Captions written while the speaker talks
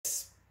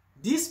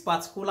This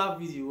particular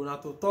video now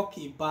to talk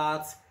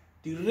about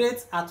the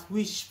rate at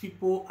which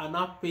people are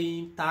not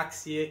paying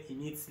tax here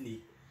in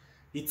Italy.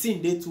 The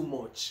thing dey too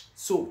much.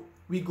 So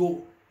we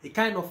go a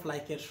kind of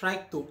like a try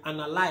to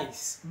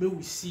analyze, may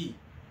we see.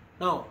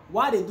 Now,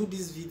 why they do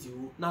this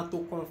video? Now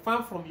to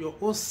confirm from your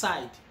own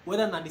side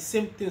whether not the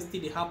same thing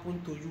still they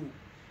happen to you.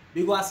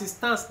 Because as it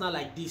stands now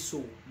like this,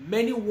 so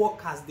many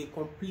workers they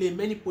complain,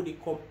 many people they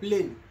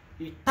complain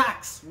the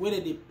tax whether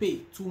they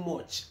pay too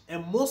much,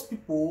 and most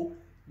people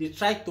they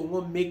try to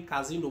want make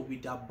casino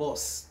with their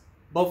boss.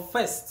 But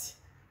first,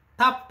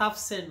 tap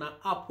send an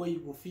app where you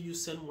go feel you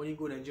send money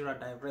go Nigeria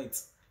direct.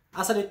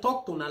 As I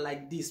talk to now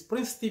like this,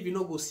 Prince Steve you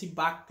know go see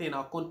back then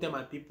I'll contact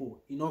my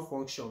people, it not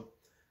function.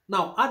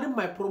 Now adding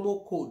my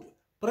promo code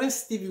Prince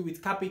Steve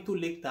with capital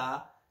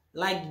letter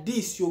like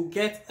this, you'll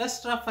get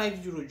extra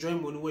 €5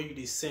 join money where you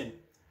they send.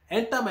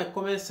 Enter my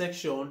comment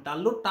section,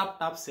 download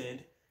tap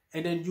send,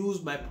 and then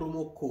use my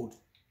promo code.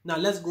 Now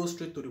let's go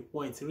straight to the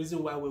point. The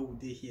reason why we would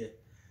be here.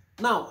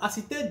 Now as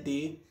it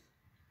day,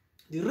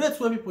 the rates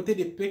when people take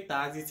the pay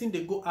tax, the thing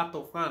they go out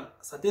of hand.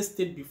 As I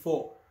stated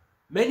before,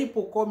 many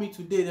people call me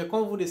today. They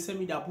come when they send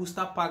me their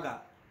booster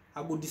paga. I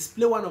will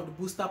display one of the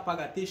booster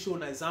paga. They show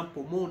an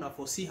example more now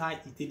for see how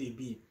it they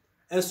be.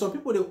 And some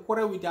people they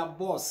quarrel with their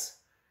boss,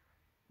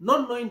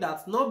 not knowing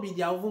that not be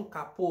their own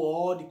capo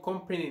or the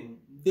company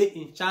they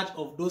in charge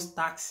of those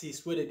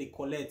taxes whether they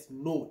collect.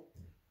 No.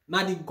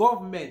 Now the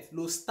government,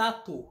 lo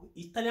Stato,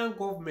 Italian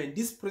government,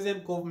 this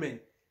present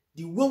government,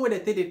 the way where they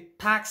take the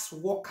tax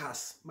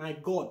workers, my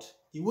God,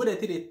 the way they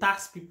take the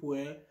tax people,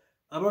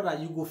 my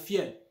brother, you go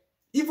fear.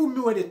 Even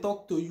me when they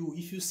talk to you,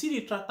 if you see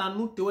the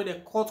tratanute where the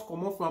court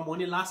come off my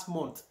money last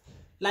month,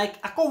 like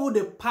I cover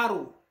the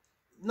paro,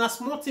 now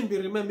small thing be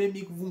remember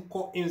me even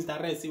call ins the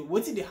rest.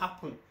 What did they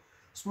happen?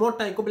 Small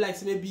time could be like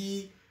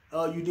maybe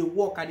you dey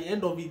work at the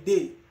end of the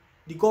day,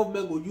 the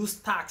government go use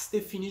tax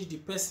they finish the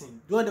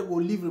person. The one they go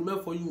leave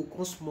remember for you will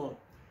come small.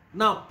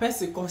 Now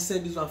person can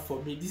send this one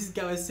for me. This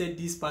guy said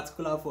this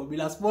particular for me.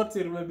 Last small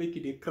thing remember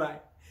making they cry.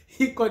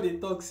 He called the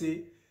talk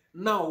say,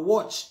 now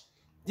watch.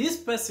 This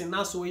person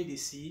now so way they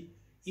see,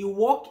 he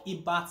work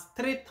about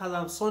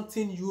 3,000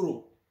 something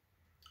euro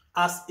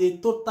as a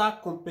total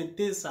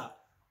compensator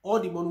all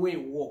the money when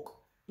you work.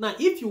 Now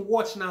if you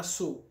watch now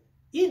so,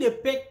 in the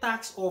pay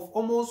tax of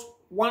almost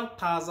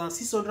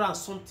 1,600 and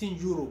something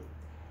euro.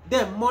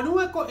 Then money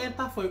will go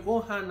enter for your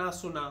own hand now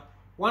so now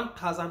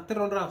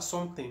 1,300 and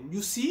something.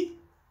 You see?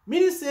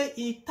 Meaning say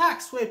in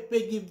tax where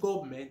pay give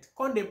government,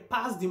 can they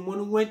pass the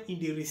money when in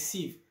they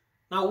receive.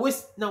 Now wait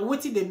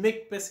till they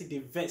make person the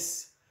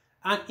vest.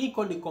 And he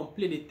can they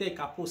complain, they take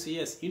a post say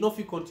yes, you know if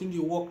you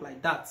continue to work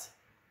like that.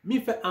 Me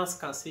if I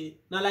ask and say,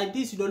 now like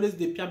this you always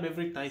dey PM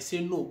every time.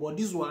 Say no, but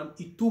this one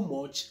is too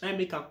much. I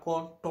make a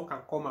call, talk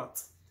and come out.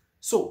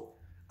 So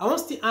I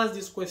want to ask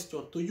this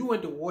question to you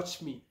when they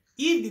watch me.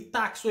 If the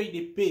tax where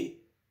they pay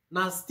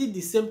now still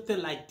the same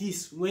thing like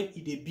this when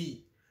it they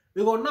be.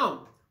 Because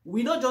now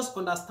we not just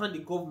understand the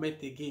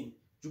government again.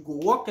 You go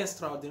work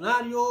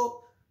extraordinary,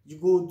 you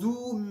go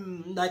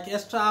do like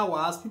extra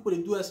hours, people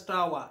they do extra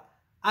hours.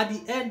 At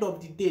the end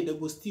of the day, they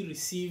go still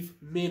receive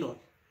minimum.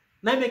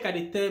 Now make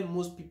I tell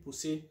most people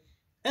say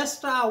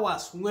extra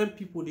hours when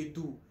people they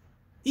do.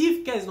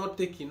 If care is not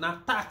taken,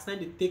 now tax then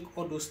they take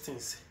all those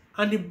things.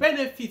 And the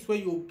benefits where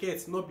you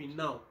get not be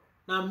now.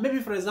 Now maybe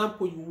for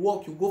example you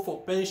work, you go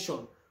for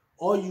pension,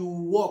 or you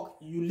work,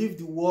 you leave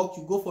the work,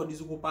 you go for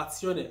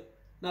disoccupazione.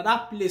 Now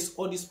that place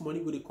all this money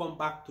will come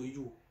back to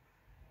you.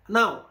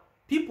 Now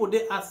people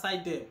they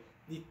outside there,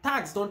 the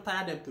tax don't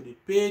tire them to the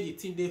pay, the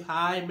thing they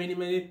high,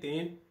 many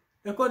things.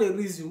 Because the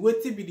reason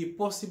what be the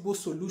possible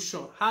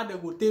solution, how they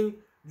go tell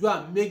you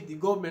and make the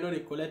government not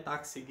they collect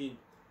tax again.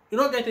 You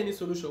don't get any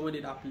solution when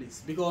they that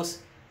place because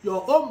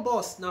your own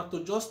boss now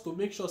to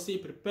make sure say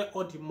prepare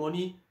all the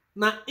money.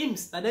 Now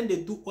IMS and then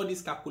they do all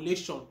this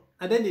calculation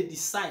and then they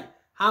decide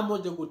how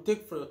much they go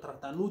take for your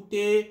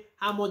tratanute,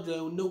 how much they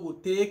no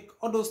go take,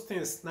 all those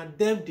things. Now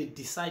them they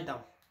decide them.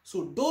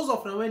 So those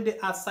of them when they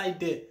outside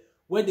there,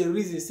 where the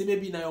reason say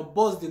maybe now your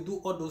boss they do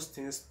all those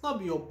things, not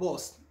be your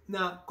boss.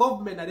 Now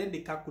government and then they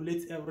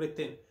calculate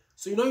everything.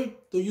 So you know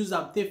to use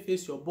them, take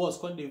face your boss,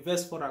 can they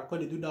invest for and can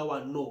they do that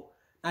one? No.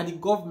 Now the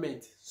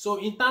government. So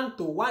in time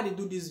to why they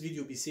do this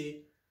video, be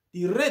say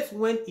the rate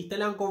when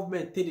Italian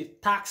government take the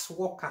tax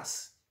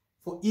workers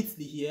for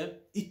Italy here,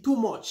 it too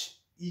much.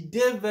 It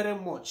dey very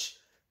much.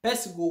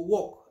 Person go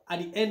work at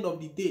the end of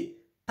the day,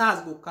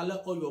 tax go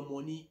collect all your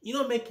money. It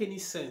don't make any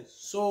sense.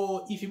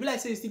 So if you be like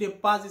say you still dey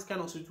pass this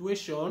kind of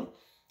situation,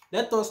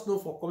 let us know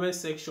for comment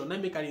section.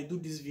 Let me can do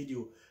this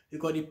video.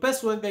 Because the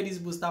person when get this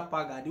booster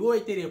paga, the way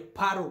he take the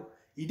paro,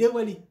 the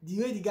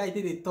way the guy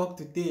take the talk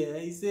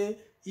today, he say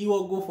he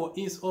will go for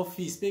his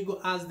office, may go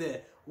ask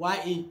there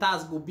why in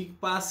tax go big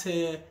pass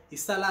his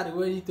salary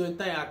when you to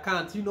enter your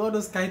account. You know all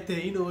those kind of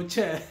things, you know,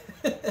 chair.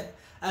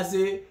 I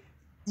say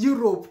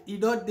Europe,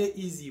 it not dey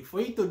easy for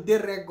you to dey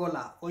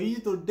regular, for you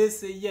to dey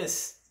say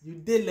yes, you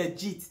dey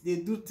legit, they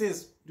do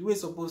things the way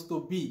it's supposed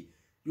to be.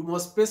 You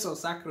must pay some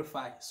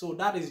sacrifice. So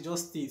that is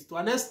just it. To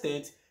an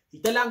extent,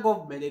 Italian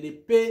government they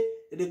pay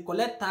dey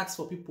collect tax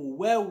for people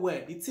well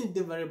well. The thing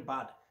dey very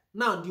bad.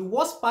 Now the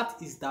worst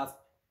part is that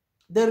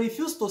they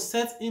refuse to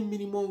set in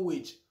minimum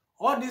wage.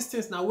 All these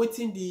things na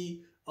wetin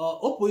the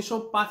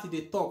opposition party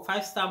dey talk,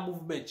 5-star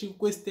movement,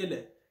 Cinque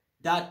Stelle,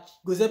 that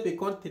Giuseppe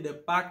Conte the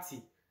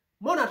party.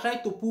 Una try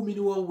to pull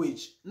minimum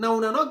wage. Now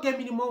una not get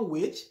minimum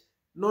wage,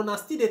 no una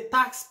still dey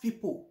tax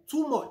people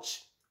too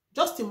much.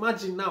 Just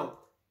imagine now,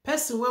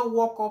 person when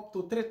work up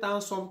to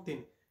 3,000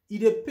 something, e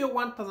dey pay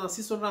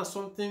 1,600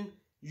 something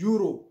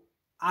euro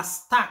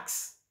as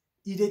tax.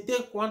 E dey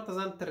take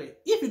 1,300.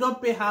 If you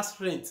don't pay house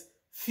rent,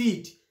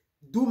 feed,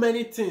 do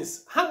many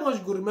things, how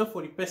much go remain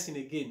for the person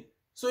again?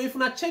 So if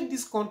una check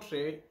this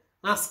country,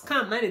 na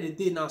scam na dey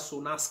dey now, so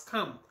na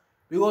scam.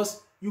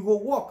 Because you go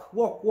work.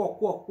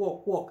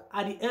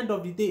 At the end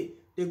of the day,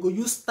 they go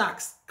use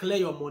tax clear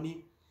your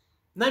money.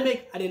 Now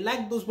make I dey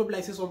like those people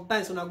like say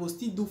sometimes una go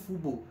still do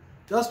football.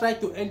 Just try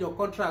to end your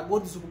contract, go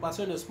to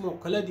occupation small,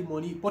 collect the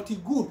money. But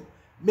it's good,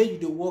 make you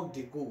dey work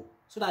dey go.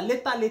 So that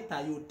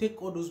later you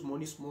take all those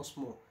money small.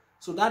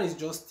 So that is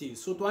just it.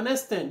 So to an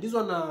extent, this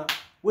one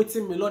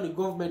wetin me the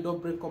government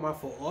don't bring come out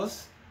for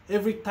us.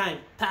 Every time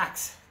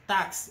tax.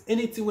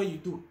 Anything when you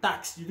do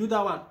tax, you do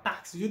that one,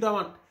 tax, you do that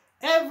one.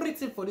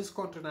 Everything for this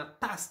country now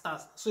tax.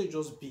 So it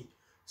just be.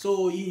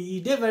 So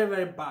it did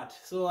very bad.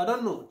 So I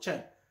don't know,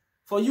 check.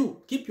 For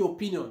you, keep your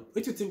opinion.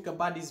 What you think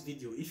about this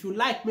video? If you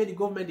like me the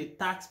government they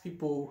tax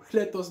people,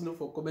 let us know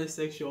for comment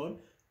section.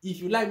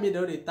 If you like me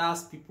they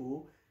tax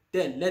people,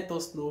 then let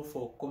us know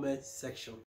for comment section.